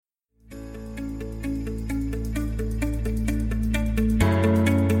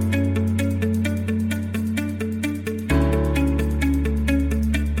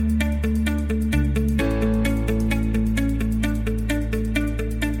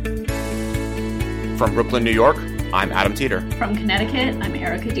From Brooklyn, New York, I'm Adam Teeter. From Connecticut, I'm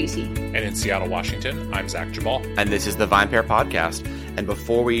Erica Ducey. And in Seattle, Washington, I'm Zach Jabal. And this is the VinePair Podcast. And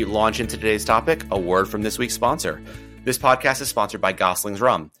before we launch into today's topic, a word from this week's sponsor. This podcast is sponsored by Gosling's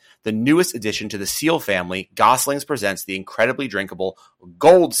Rum. The newest addition to the Seal family, Gosling's presents the incredibly drinkable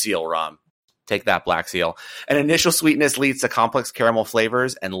Gold Seal Rum. Take that, Black Seal. An initial sweetness leads to complex caramel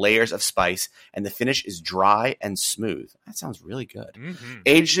flavors and layers of spice, and the finish is dry and smooth. That sounds really good. Mm-hmm.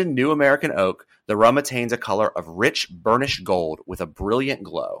 Aged in new American oak, the rum attains a color of rich, burnished gold with a brilliant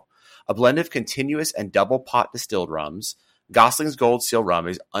glow. A blend of continuous and double pot distilled rums, Gosling's Gold Seal Rum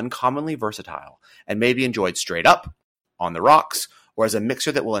is uncommonly versatile and may be enjoyed straight up, on the rocks, or as a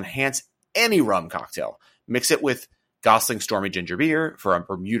mixer that will enhance any rum cocktail. Mix it with Gosling Stormy Ginger Beer for a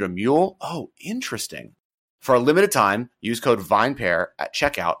Bermuda Mule. Oh, interesting. For a limited time, use code VinePair at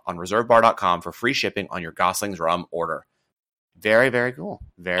checkout on reservebar.com for free shipping on your Gosling's Rum order. Very, very cool.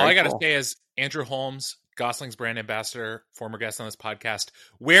 Very All I got to cool. say is, Andrew Holmes, Gosling's brand ambassador, former guest on this podcast,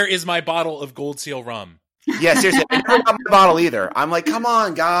 where is my bottle of Gold Seal rum? Yeah, seriously. I never got my bottle either. I'm like, come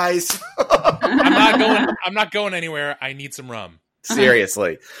on, guys. I'm not going anywhere. I need some rum.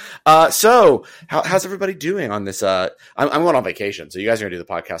 Seriously. So how's everybody doing on this? I'm going on vacation, so you guys are going to do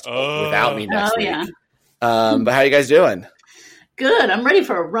the podcast without me next week. Yeah. But how are you guys doing? Good. I'm ready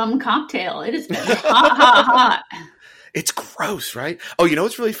for a rum cocktail. It has been hot. It's gross, right? Oh, you know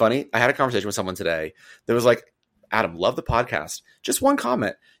what's really funny? I had a conversation with someone today that was like, Adam, love the podcast. Just one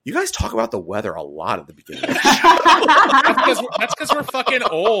comment. You guys talk about the weather a lot at the beginning of the show. That's because we're fucking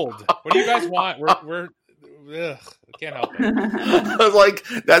old. What do you guys want? We're ugh, I can't help it. I was like,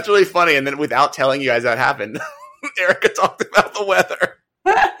 that's really funny. And then without telling you guys that happened, Erica talked about the weather.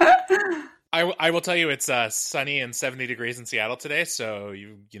 I will tell you, it's sunny and 70 degrees in Seattle today. So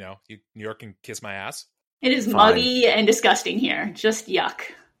you New York can kiss my ass. It is muggy and disgusting here. Just yuck.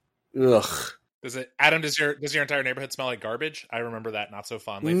 Ugh. Adam, does your entire neighborhood smell like garbage? I remember that not so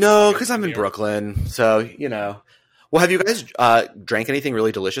fondly. No, because I'm in Brooklyn. So, Well, have you guys drank anything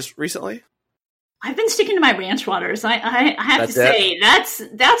really delicious recently? I've been sticking to my ranch waters. I have to say that's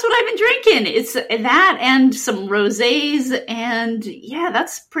what I've been drinking. It's that and some rosés, and yeah,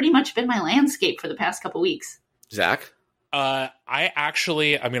 that's pretty much been my landscape for the past couple weeks. Zach? I'm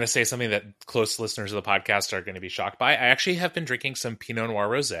going to say something that close listeners of the podcast are going to be shocked by. I actually have been drinking some Pinot Noir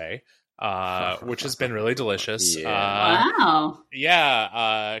rosé, which has been really delicious. Yeah. Wow.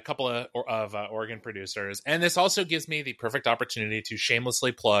 Yeah, a couple of Oregon producers, and this also gives me the perfect opportunity to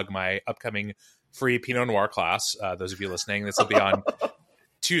shamelessly plug my upcoming free Pinot Noir class. Those of you listening, this will be on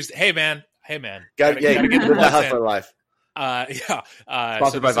Tuesday. Hey man, Gotta get the hustler life.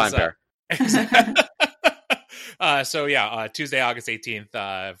 Sponsored by VinePair. Tuesday, August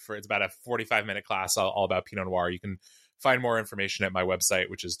 18th. It's about a 45-minute class all about Pinot Noir. You can find more information at my website,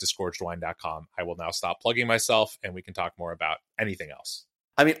 which is disgorgedwine.com. I will now stop plugging myself, and we can talk more about anything else.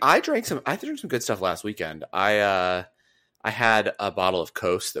 I mean, I drank some good stuff last weekend. I had a bottle of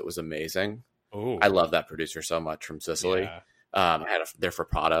Coast that was amazing. Ooh. I love that producer so much from Sicily. Yeah. I had their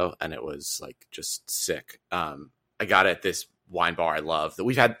Frappato, and it was like just sick. I got it at this wine bar I love that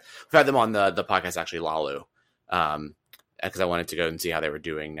we've had them on the podcast, actually, Lalu. Because I wanted to go and see how they were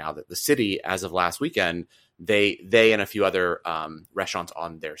doing now that the city, as of last weekend, they and a few other restaurants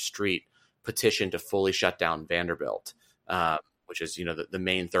on their street petitioned to fully shut down Vanderbilt, which is the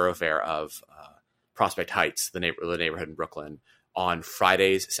main thoroughfare of Prospect Heights, the neighborhood in Brooklyn, on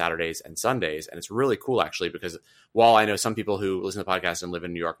Fridays, Saturdays, and Sundays. And it's really cool, actually, because while I know some people who listen to the podcast and live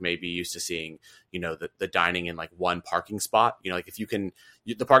in New York may be used to seeing, the dining in like one parking spot, like if you can,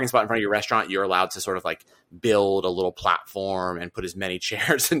 the parking spot in front of your restaurant, you're allowed to sort of like build a little platform and put as many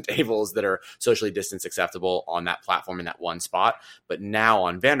chairs and tables that are socially distance acceptable on that platform in that one spot. But now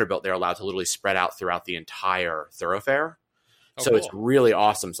on Vanderbilt, they're allowed to literally spread out throughout the entire thoroughfare. So cool. It's really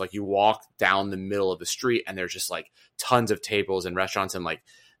awesome. So like you walk down the middle of the street and there's just like tons of tables and restaurants, and like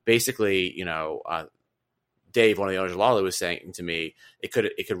basically, Dave, one of the owners of Lalu, was saying to me, it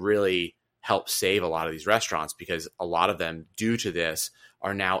could really help save a lot of these restaurants, because a lot of them, due to this,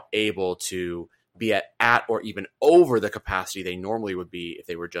 are now able to be at or even over the capacity they normally would be if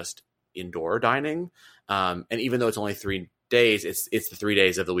they were just indoor dining. And even though it's only 3 days, it's the 3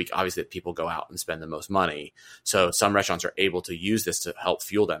 days of the week, obviously, that people go out and spend the most money. So some restaurants are able to use this to help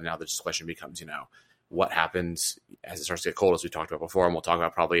fuel them. Now the question becomes, what happens as it starts to get cold, as we talked about before, and we'll talk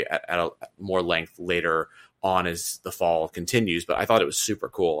about probably at a more length later on as the fall continues. But I thought it was super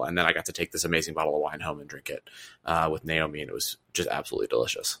cool. And then I got to take this amazing bottle of wine home and drink it with Naomi, and it was just absolutely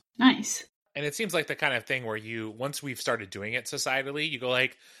delicious. Nice. And it seems like the kind of thing where once we've started doing it societally, you go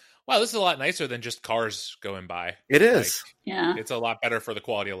like, Wow, this is a lot nicer than just cars going by. It is. Yeah. It's a lot better for the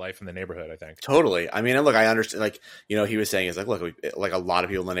quality of life in the neighborhood, I think. Totally. I mean, and look, I understand, like, you know, he was saying is like, look, like a lot of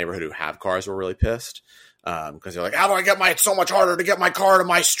people in the neighborhood who have cars were really pissed because they're like, how do I get it's so much harder to get my car to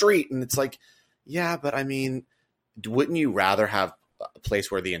my street. And it's like, yeah, but I mean, wouldn't you rather have a place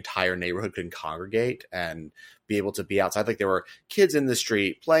where the entire neighborhood can congregate and be able to be outside? Like there were kids in the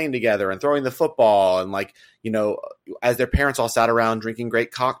street playing together and throwing the football, and like, you know, as their parents all sat around drinking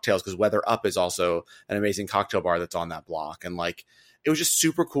great cocktails, because Weather Up is also an amazing cocktail bar that's on that block. And like, it was just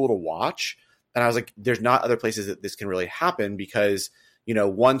super cool to watch. And I was like, there's not other places that this can really happen, because, you know,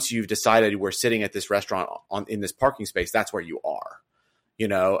 once you've decided we're sitting at this restaurant in this parking space, that's where you are, you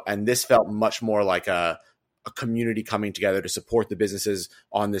know. And this felt much more like a community coming together to support the businesses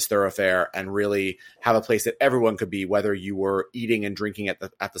on this thoroughfare and really have a place that everyone could be, whether you were eating and drinking at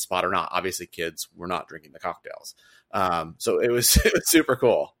the spot or not. Obviously kids were not drinking the cocktails. So it was super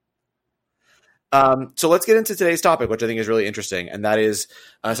cool. So let's get into today's topic, which I think is really interesting. And that is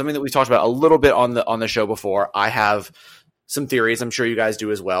something that we've talked about a little bit on the show before. I have some theories. I'm sure you guys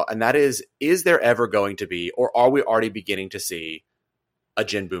do as well. And that is there ever going to be, or are we already beginning to see a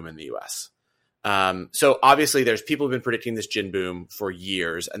gin boom in the US? So obviously there's people who've been predicting this gin boom for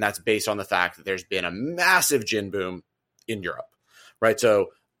years, and that's based on the fact that there's been a massive gin boom in Europe, right? So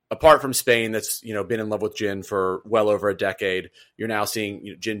apart from Spain, that's, you know, been in love with gin for well over a decade, you're now seeing,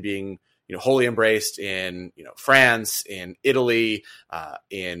 you know, gin being, you know, wholly embraced in, you know, France, in Italy,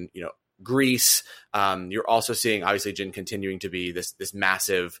 in, you know, Greece. You're also seeing obviously gin continuing to be this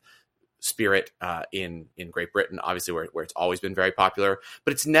massive spirit in Great Britain, obviously where it's always been very popular,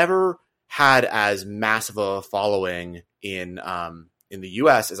 but it's never had as massive a following in the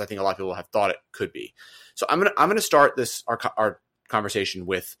US as I think a lot of people have thought it could be. So I'm gonna start our conversation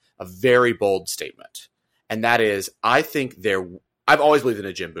with a very bold statement, and that is, I've always believed in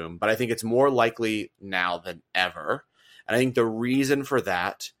a gin boom, but I think it's more likely now than ever, and I think the reason for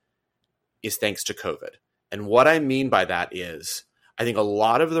that is thanks to COVID. And what I mean by that is, I think a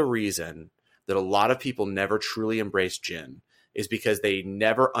lot of the reason that a lot of people never truly embraced gin is because they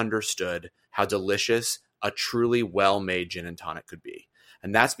never understood how delicious a truly well-made gin and tonic could be.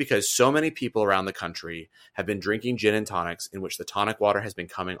 And that's because so many people around the country have been drinking gin and tonics in which the tonic water has been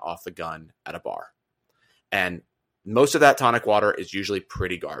coming off the gun at a bar. And most of that tonic water is usually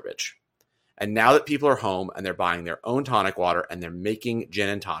pretty garbage. And now that people are home and they're buying their own tonic water and they're making gin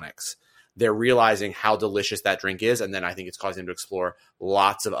and tonics, they're realizing how delicious that drink is. And then I think it's causing them to explore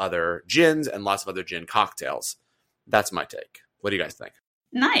lots of other gins and lots of other gin cocktails. That's my take. What do you guys think?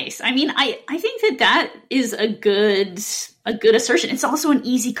 Nice. I mean, I think that is a good assertion. It's also an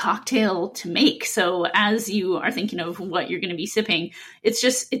easy cocktail to make. So as you are thinking of what you're going to be sipping, it's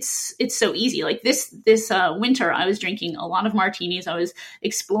so easy. Like this winter, I was drinking a lot of martinis. I was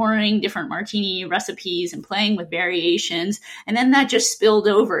exploring different martini recipes and playing with variations. And then that just spilled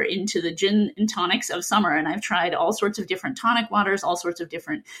over into the gin and tonics of summer. And I've tried all sorts of different tonic waters, all sorts of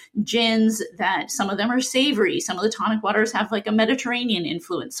different gins that some of them are savory. Some of the tonic waters have like a Mediterranean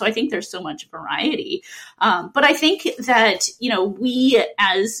influence. So I think there's so much variety. But I think that, you know, we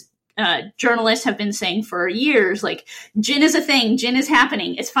as journalists have been saying for years, like, gin is a thing, gin is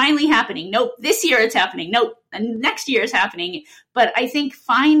happening, it's finally happening. Nope, this year it's happening. Nope, and next year is happening. But I think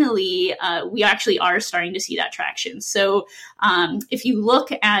finally we actually are starting to see that traction. So if you look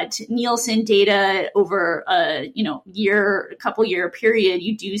at Nielsen data over a couple year period,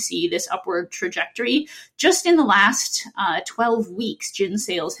 you do see this upward trajectory. Just in the last 12 weeks, gin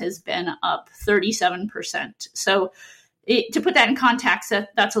sales has been up 37%. So to put that in context,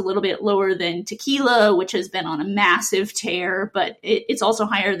 that's a little bit lower than tequila, which has been on a massive tear, but it's also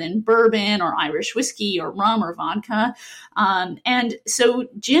higher than bourbon or Irish whiskey or rum or vodka. And so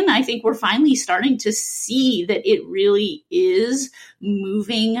gin, I think we're finally starting to see that it really is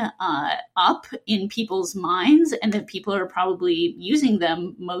moving up in people's minds, and that people are probably using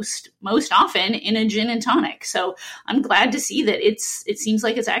them most often in a gin and tonic. So I'm glad to see that it seems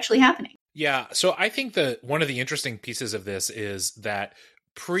like it's actually happening. Yeah. So I think that one of the interesting pieces of this is that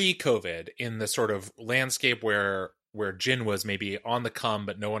pre-COVID, in the sort of landscape where gin was maybe on the come,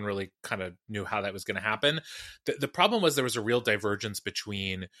 but no one really kind of knew how that was going to happen. The problem was there was a real divergence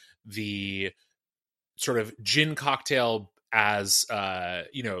between the sort of gin cocktail as,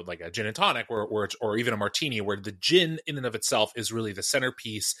 like a gin and tonic or even a martini, where the gin in and of itself is really the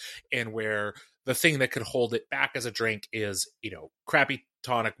centerpiece, and where the thing that could hold it back as a drink is, crappy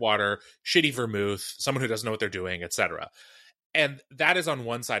tonic water, shitty vermouth, someone who doesn't know what they're doing, etc. And that is on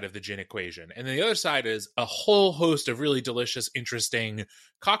one side of the gin equation. And then the other side is a whole host of really delicious, interesting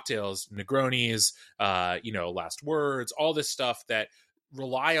cocktails, Negronis, Last Words, all this stuff that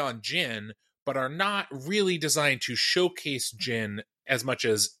rely on gin, but are not really designed to showcase gin as much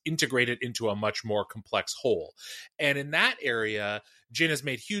as integrate it into a much more complex whole. And in that area, gin has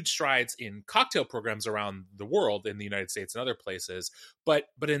made huge strides in cocktail programs around the world, in the United States and other places. But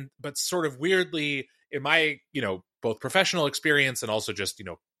sort of weirdly, in my, both professional experience and also just,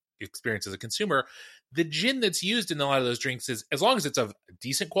 experience as a consumer, the gin that's used in a lot of those drinks is, as long as it's of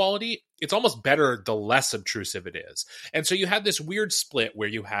decent quality, it's almost better the less obtrusive it is. And so you had this weird split where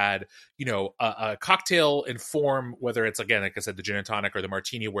you had, a cocktail in form, whether it's, again, like I said, the gin and tonic or the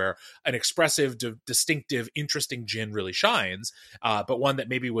martini, where an expressive, distinctive, interesting gin really shines, but one that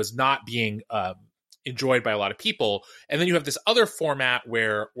maybe was not being enjoyed by a lot of people. And then you have this other format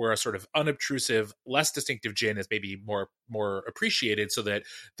where a sort of unobtrusive, less distinctive gin is maybe more appreciated, so that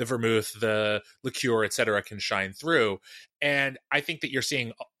the vermouth, the liqueur, et cetera, can shine through. And I think that you're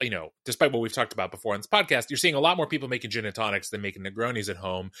seeing, despite what we've talked about before on this podcast, you're seeing a lot more people making gin and tonics than making Negronis at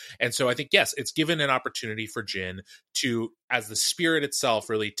home. And so I think, yes, it's given an opportunity for gin to, as the spirit itself,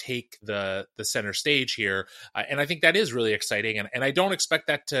 really take the center stage here. And I think that is really exciting. And I don't expect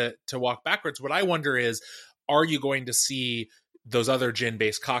that to walk backwards. What I wonder is, are you going to see those other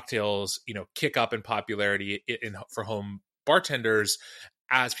gin-based cocktails, kick up in popularity for home bartenders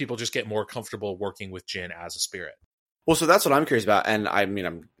as people just get more comfortable working with gin as a spirit? Well, so that's what I'm curious about. And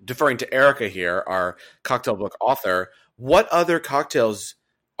I'm deferring to Erica here, our cocktail book author. What other cocktails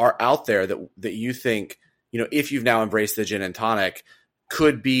are out there that you think, if you've now embraced the gin and tonic,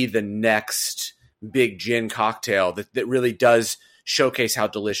 could be the next big gin cocktail that really does showcase how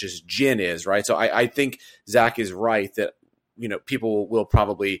delicious gin is, right? So I think Zach is right that, people will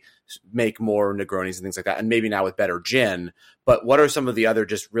probably make more Negronis and things like that, and maybe now with better gin. But what are some of the other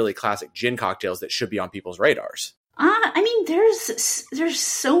just really classic gin cocktails that should be on people's radars? There's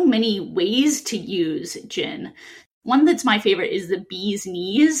so many ways to use gin. One that's my favorite is the Bee's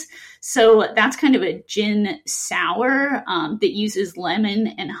Knees. So that's kind of a gin sour that uses lemon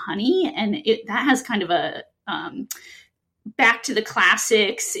and honey, and that has kind of a back to the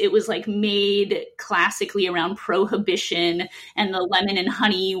classics. It was like made classically around Prohibition, and the lemon and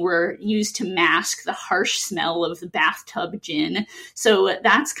honey were used to mask the harsh smell of the bathtub gin. So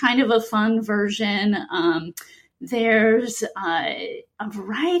that's kind of a fun version. There's a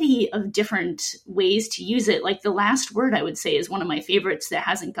variety of different ways to use it. Like the Last Word, I would say, is one of my favorites that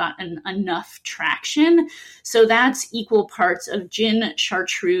hasn't gotten enough traction. So that's equal parts of gin,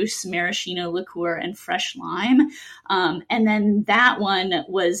 chartreuse, maraschino liqueur, and fresh lime. And then that one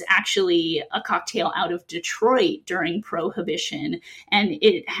was actually a cocktail out of Detroit during Prohibition. And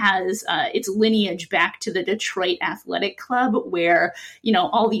it has its lineage back to the Detroit Athletic Club, where,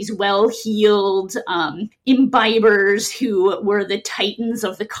 all these well-heeled imbibers who were the titans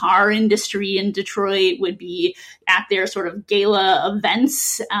of the car industry in Detroit would be at their sort of gala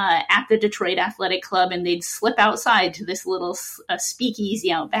events at the Detroit Athletic Club, and they'd slip outside to this little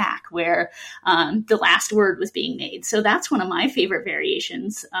speakeasy out back where the Last Word was being made. So that's one of my favorite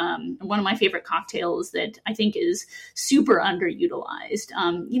variations, one of my favorite cocktails that I think is super underutilized.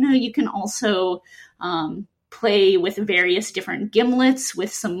 You can also play with various different gimlets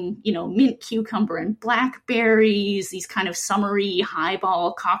with some, mint, cucumber, and blackberries, these kind of summery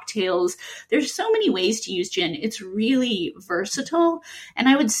highball cocktails. There's so many ways to use gin. It's really versatile. And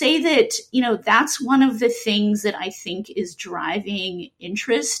I would say that, that's one of the things that I think is driving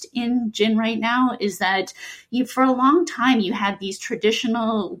interest in gin right now, is that for a long time, you had these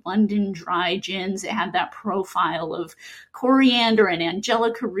traditional London dry gins that had that profile of coriander and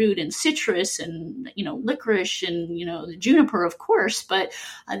angelica root and citrus and, licorice and, the juniper, of course. But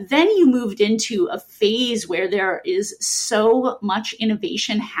then you moved into a phase where there is so much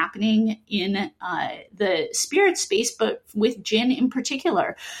innovation happening in the spirit space, but with gin in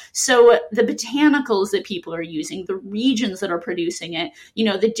particular. So the botanicals that people are using, the regions that are producing it,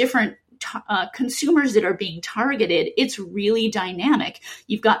 the different consumers that are being targeted, it's really dynamic.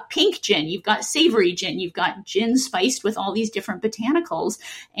 You've got pink gin, you've got savory gin, you've got gin spiced with all these different botanicals,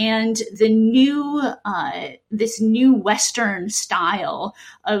 and this new Western style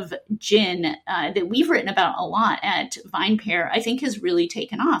of gin that we've written about a lot at VinePair, I think has really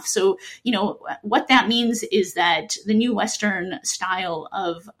taken off. So, what that means is that the new Western style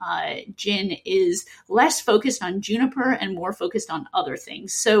of gin is less focused on juniper and more focused on other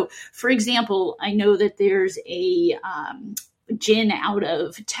things. So, for example, I know that there's a gin out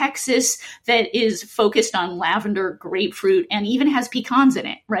of Texas that is focused on lavender, grapefruit, and even has pecans in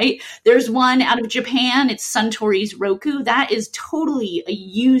it, right? There's one out of Japan. It's Suntory's Roku. That is totally a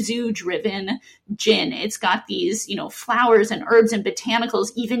yuzu-driven gin. It's got these, flowers and herbs and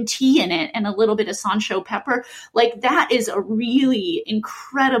botanicals, even tea in it, and a little bit of sansho pepper. Like, that is a really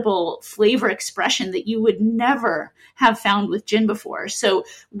incredible flavor expression that you would never have found with gin before. So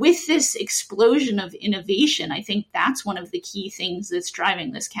with this explosion of innovation, I think that's one of the key things that's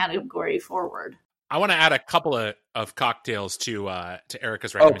driving this category forward. I want to add a couple of cocktails to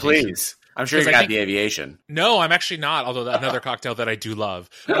Erica's recommendation. Oh, please. I'm sure you're going to the aviation. No, I'm actually not, although another cocktail that I do love.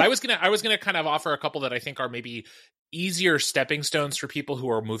 But I was gonna kind of offer a couple that I think are maybe easier stepping stones for people who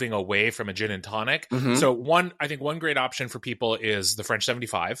are moving away from a gin and tonic. Mm-hmm. So I think one great option for people is the French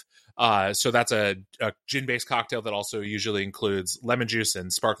 75. So that's a gin-based cocktail that also usually includes lemon juice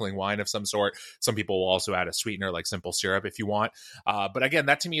and sparkling wine of some sort. Some people will also add a sweetener like simple syrup if you want. But again,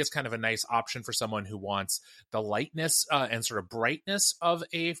 that to me is kind of a nice option for someone who wants the lightness and sort of brightness of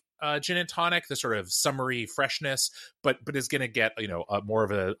a gin and tonic, the sort of summery freshness, but is going to get more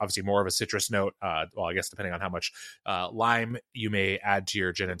of a citrus note. Well, I guess depending on how much lime you may add to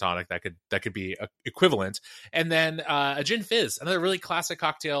your gin and tonic, that could be equivalent. And then a gin fizz, another really classic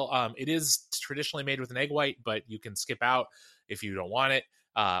cocktail. It is traditionally made with an egg white, but you can skip out if you don't want it.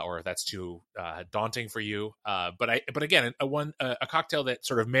 Or if that's too daunting for you. But again, a cocktail that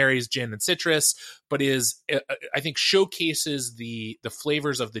sort of marries gin and citrus, but I think showcases the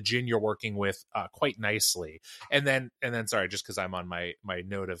flavors of the gin you're working with quite nicely. And then sorry, just because I'm on my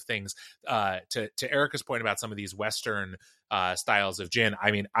note of things, to Erica's point about some of these Western styles of gin.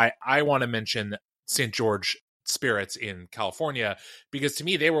 I mean, I want to mention St. George Spirits in California, because to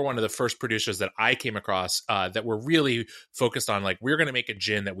me they were one of the first producers that I came across that were really focused on, like, we're going to make a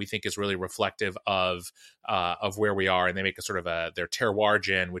gin that we think is really reflective of where we are. And they make a sort of their terroir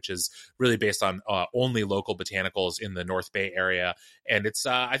gin, which is really based on only local botanicals in the North Bay area, and it's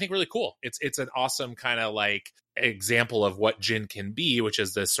I think really cool. It's an awesome kind of like example of what gin can be, which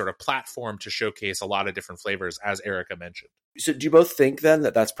is this sort of platform to showcase a lot of different flavors, as Erica mentioned. So do you both think then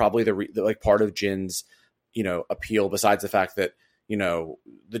that that's probably the part of gin's appeal, besides the fact that,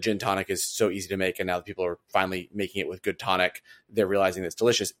 the gin tonic is so easy to make and now that people are finally making it with good tonic, they're realizing that it's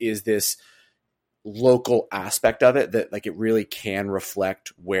delicious, is this local aspect of it that, like, it really can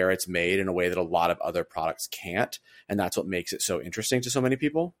reflect where it's made in a way that a lot of other products can't. And that's what makes it so interesting to so many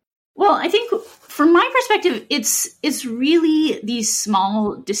people. Well, I think from my perspective, it's really these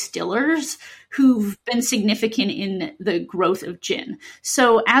small distillers who've been significant in the growth of gin.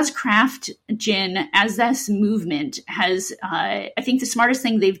 So as craft gin, as this movement has, I think the smartest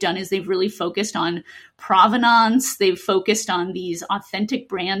thing they've done is they've really focused on provenance. They've focused on these authentic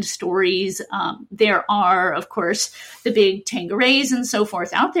brand stories. There are, of course, the big Tanquerays and so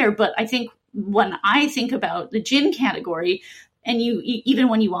forth out there. But I think when I think about the gin category, and even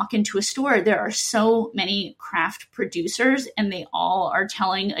when you walk into a store, there are so many craft producers and they all are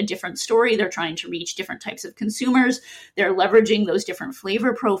telling a different story. They're trying to reach different types of consumers. They're leveraging those different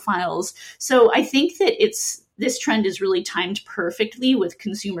flavor profiles. So I think that this trend is really timed perfectly with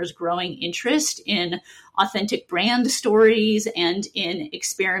consumers' growing interest in authentic brand stories and in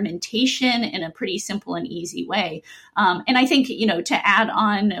experimentation in a pretty simple and easy way. And I think, to add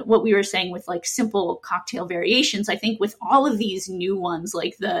on what we were saying with like simple cocktail variations, I think with all of these new ones,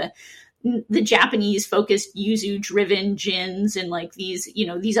 like the Japanese focused yuzu driven gins and like these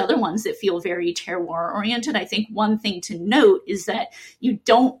other ones that feel very terroir oriented. I think one thing to note is that you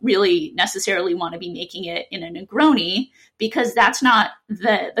don't really necessarily want to be making it in a Negroni, because that's not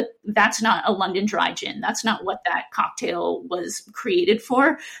that's not a London dry gin. That's not what that cocktail was created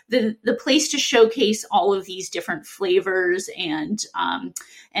for. The place to showcase all of these different flavors and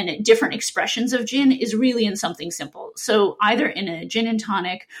different expressions of gin is really in something simple. So either in a gin and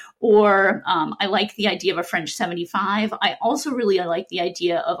tonic, or I like the idea of a French 75. I also really like the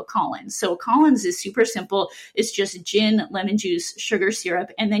idea of a Collins. So Collins is super simple. It's just gin, lemon juice, sugar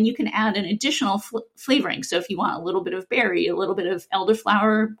syrup, and then you can add an additional flavoring. So if you want a little bit of berry, a little bit of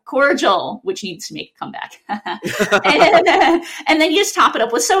elderflower cordial, which needs to make a comeback, and then you just top it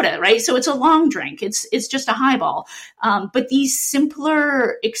up with soda, right? So it's a long drink. It's just a highball. But these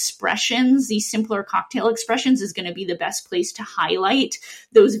simpler expressions, these simpler cocktail expressions, is going to be the best place to highlight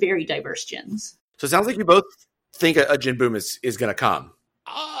those very diverse gins. So it sounds like you both think a gin boom is going to come.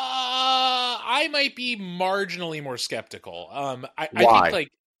 I might be marginally more skeptical. I Why? think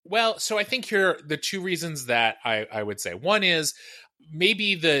so I think here the two reasons that I would say. One is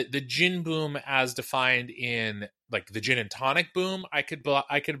maybe the gin boom as defined in like the gin and tonic boom I could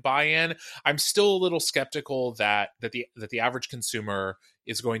buy in. I'm still a little skeptical that the average consumer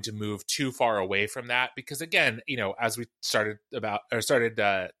is going to move too far away from that, because again, as we started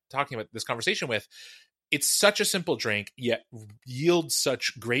talking about this conversation with, it's such a simple drink, yet yields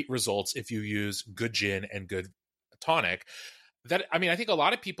such great results if you use good gin and good tonic. That, I think a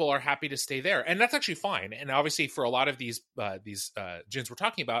lot of people are happy to stay there, and that's actually fine. And obviously, for a lot of these gins we're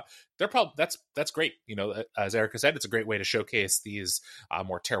talking about, they're probably that's great. As Erica said, it's a great way to showcase these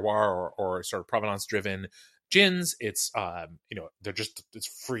more terroir or sort of provenance driven gins. It's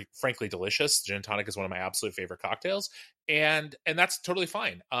it's frankly delicious. Gin and tonic is one of my absolute favorite cocktails, and that's totally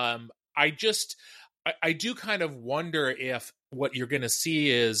fine. I do kind of wonder if what you're going to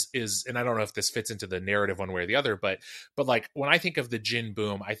see is, and I don't know if this fits into the narrative one way or the other, but like when I think of the gin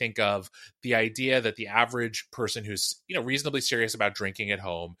boom, I think of the idea that the average person who's, reasonably serious about drinking at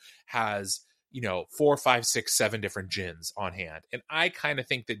home has, 4, 5, 6, 7 different gins on hand. And I kind of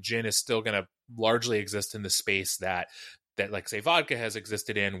think that gin is still going to largely exist in the space that like say vodka has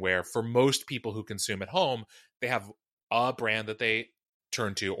existed in, where for most people who consume at home, they have a brand that they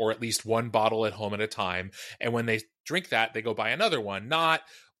turn to, or at least one bottle at home at a time. And when they drink that, they go buy another one, not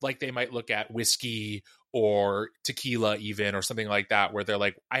like they might look at whiskey or tequila even, or something like that, where they're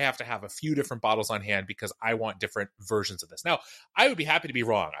like, I have to have a few different bottles on hand because I want different versions of this. Now, I would be happy to be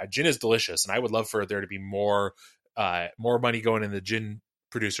wrong. Gin is delicious, and I would love for there to be more money going in the gin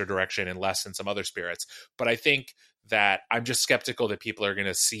producer direction and less in some other spirits. But I think that I'm just skeptical that people are going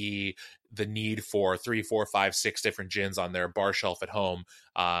to see the need for 3, 4, 5, 6 different gins on their bar shelf at home,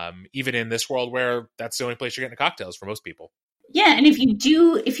 even in this world where that's the only place you're getting cocktails for most people. Yeah, and if you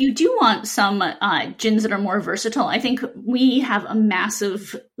do want some gins that are more versatile, I think we have a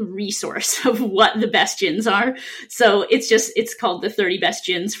massive resource of what the best gins are. So it's called the 30 Best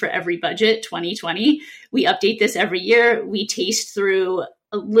Gins for Every Budget 2020. We update this every year. We taste through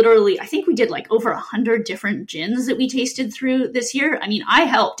literally, I think we did like over 100 different gins that we tasted through this year. I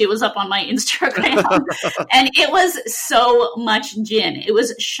helped. It was up on my Instagram and it was so much gin. It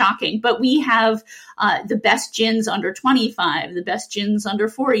was shocking. But we have the best gins under 25, the best gins under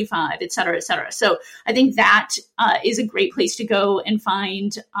 45, et cetera, et cetera. So I think that is a great place to go and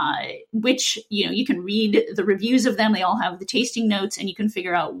find which, you can read the reviews of them. They all have the tasting notes, and you can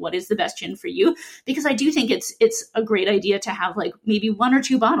figure out what is the best gin for you. Because I do think it's a great idea to have like maybe 1 or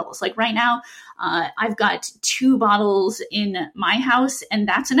 2 bottles. Like right now, I've got 2 bottles in my house, and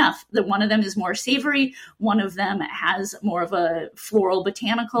that's enough. One of them is more savory. One of them has more of a floral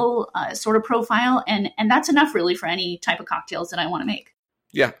botanical sort of profile. And that's enough really for any type of cocktails that I want to make.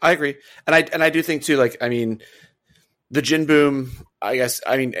 Yeah, I agree. And I do think too, the gin boom,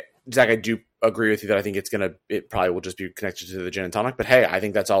 Zach, I do agree with you that I think it probably will just be connected to the gin and tonic, but hey, I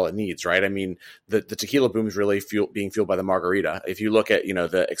think that's all it needs, right? The tequila boom is really being fueled by the margarita. If you look at,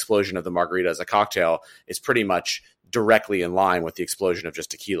 the explosion of the margarita as a cocktail, it's pretty much directly in line with the explosion of just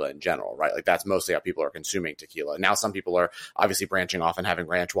tequila in general, right? Like that's mostly how people are consuming tequila. Now, some people are obviously branching off and having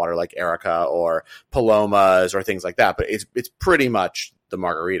ranch water like Erica or Palomas or things like that, but it's pretty much the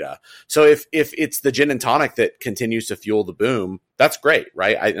margarita. So if it's the gin and tonic that continues to fuel the boom, that's great,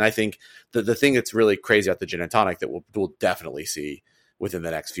 right? And I think the thing that's really crazy about the gin and tonic that we'll definitely see within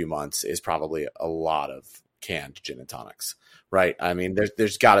the next few months is probably a lot of canned gin and tonics, right?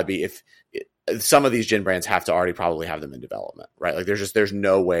 There's got to be, if some of these gin brands have to already probably have them in development, right? Like there's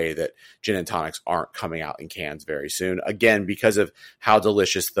no way that gin and tonics aren't coming out in cans very soon. Again, because of how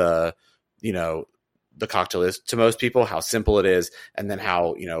delicious the cocktail is to most people, how simple it is, and then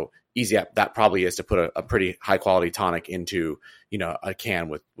how, easy that probably is to put a pretty high quality tonic into, a can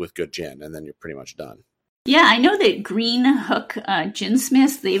with good gin, and then you're pretty much done. Yeah, I know that Green Hook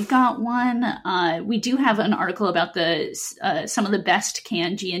Ginsmiths, they've got one. We do have an article about some of the best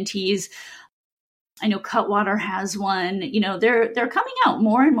canned G&Ts. I know Cutwater has one. They're coming out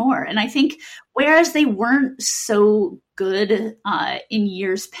more and more. And I think whereas they weren't so good in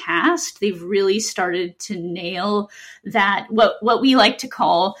years past, they've really started to nail that, what we like to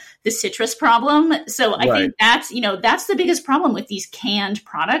call the citrus problem. So I think that's the biggest problem with these canned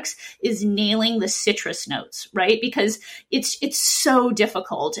products, is nailing the citrus notes, right? Because it's so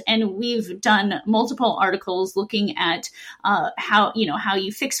difficult. And we've done multiple articles looking at how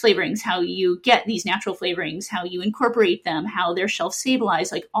you fix flavorings, how you get these natural flavorings, how you incorporate them, how they're shelf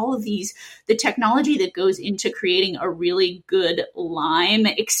stabilized, like all of these, the technology that goes into creating a really good lime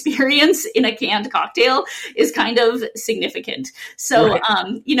experience in a canned cocktail is kind of significant. So,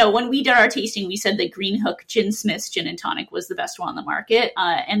 when we did our tasting, we said that Green Hook Ginsmiths Gin and Tonic was the best one on the market.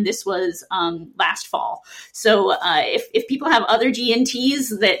 And this was last fall. So if people have other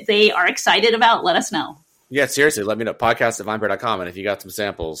G&Ts that they are excited about, let us know. Yeah, seriously, let me know. Podcast@vinepair.com, and if you got some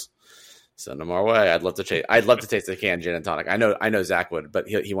samples, send them our way. I'd love to taste the canned gin and tonic. I know Zach would, but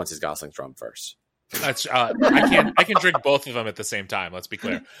he wants his Gosling's rum first. That's I can drink both of them at the same time. Let's be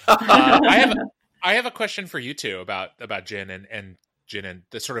clear. I have a question for you two about gin and gin and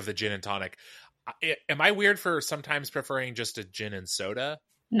the sort of the gin and tonic. Am I weird for sometimes preferring just a gin and soda?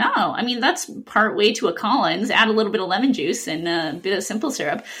 No, I mean, that's part way to a Collins. Add a little bit of lemon juice and a bit of simple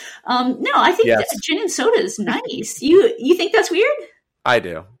syrup. No, I think gin and soda is nice. You think that's weird? I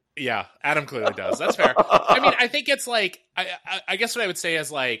do. Yeah, Adam clearly does. That's fair. I mean, I think it's like, I guess what I would say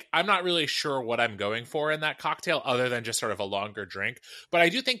is like, I'm not really sure what I'm going for in that cocktail other than just sort of a longer drink. But I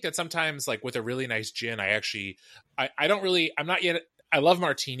do think that sometimes like with a really nice gin, I love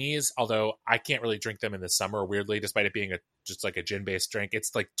martinis, although I can't really drink them in the summer, weirdly, despite it being just like a gin-based drink.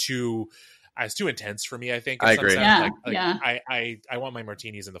 It's like it's too intense for me, I think. I agree. Yeah, I want my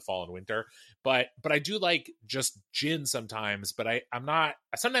martinis in the fall and winter, but I do like just gin sometimes, but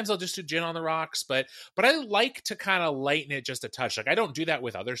sometimes I'll just do gin on the rocks, but I like to kind of lighten it just a touch. Like I don't do that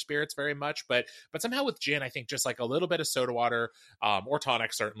with other spirits very much, but somehow with gin, I think just like a little bit of soda water, or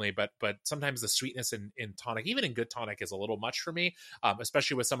tonic certainly, but sometimes the sweetness in tonic, even in good tonic, is a little much for me,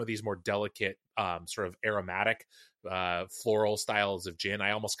 especially with some of these more delicate, sort of aromatic, floral styles of gin.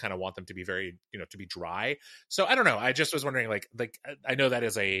 I almost kind of want them to be very, to be dry. So I don't know. I just was wondering, like I know that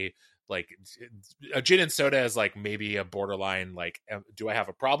is a gin and soda is like maybe a borderline, like, do I have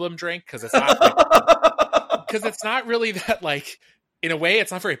a problem drink? Because it's not because it's not really that, like, in a way,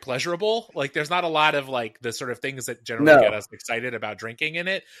 it's not very pleasurable. Like there's not a lot of like the sort of things that generally get us excited about drinking in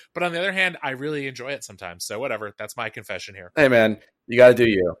it. But on the other hand, I really enjoy it sometimes. So whatever, that's my confession here. Hey man, you got to do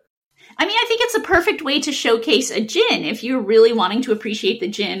you. I mean, I think it's a perfect way to showcase a gin if you're really wanting to appreciate the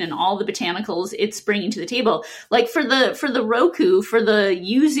gin and all the botanicals it's bringing to the table. Like for the Roku, for the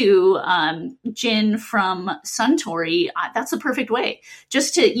yuzu gin from Suntory, that's a perfect way.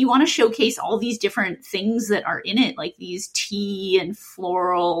 You want to showcase all these different things that are in it, like these tea and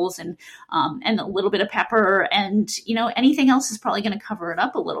florals and a little bit of pepper, and anything else is probably going to cover it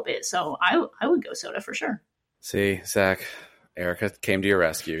up a little bit. So I would go soda for sure. See, Zach. Erica came to your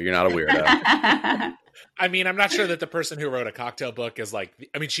rescue. You're not a weirdo. I mean, I'm not sure that the person who wrote a cocktail book is like,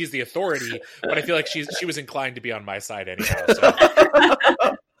 I mean, she's the authority, but I feel like she was inclined to be on my side anyhow.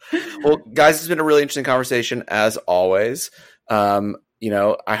 So. Well, guys, it's been a really interesting conversation as always. I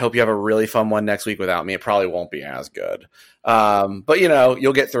hope you have a really fun one next week without me. It probably won't be as good. But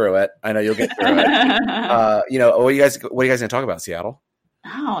you'll get through it. I know you'll get through it. What are you guys going to talk about? Seattle?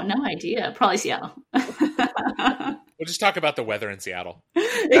 Oh, no idea. Probably Seattle. We'll just talk about the weather in Seattle.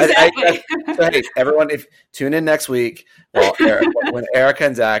 Exactly. Hey, everyone, tune in next week when Erica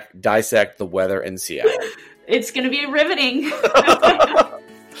and Zach dissect the weather in Seattle. It's going to be riveting.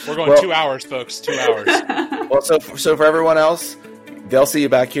 We're going 2 hours, folks. 2 hours. Well, so for everyone else, they'll see you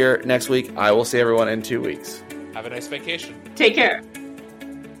back here next week. I will see everyone in 2 weeks. Have a nice vacation. Take care.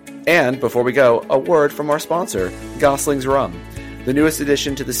 And before we go, a word from our sponsor, Gosling's Rum. The newest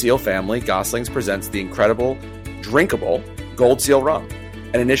addition to the Seal family, Gosling's presents the incredible, drinkable Gold Seal Rum.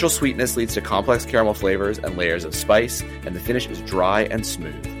 An initial sweetness leads to complex caramel flavors and layers of spice, and the finish is dry and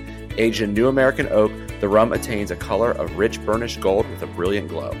smooth. Aged in new American oak, the rum attains a color of rich burnished gold with a brilliant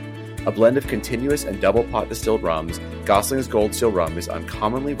glow. A blend of continuous and double pot distilled rums, Gosling's Gold Seal Rum is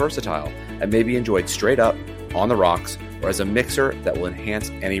uncommonly versatile and may be enjoyed straight up, on the rocks, or as a mixer that will enhance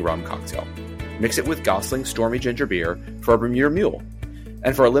any rum cocktail. Mix it with Gosling's Stormy Ginger Beer for a Bermuda Mule.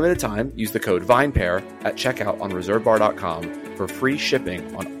 And for a limited time, use the code VINEPAIR at checkout on reservebar.com for free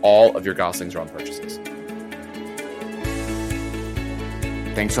shipping on all of your Gosling's Rum purchases.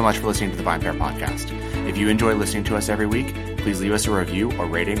 Thanks so much for listening to the VinePair podcast. If you enjoy listening to us every week, please leave us a review or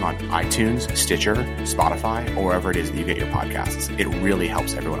rating on iTunes, Stitcher, Spotify, or wherever it is that you get your podcasts. It really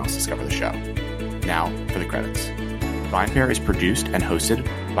helps everyone else discover the show. Now, for the credits. VinePair is produced and hosted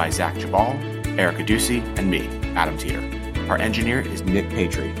by Zach Jabal, Erica Ducey, and me, Adam Teeter. Our engineer is Nick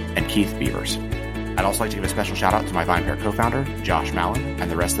Patry and Keith Beavers. I'd also like to give a special shout out to my VinePair co-founder, Josh Mallon, and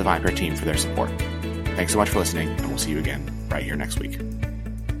the rest of the VinePair team for their support. Thanks so much for listening, and we'll see you again right here next week.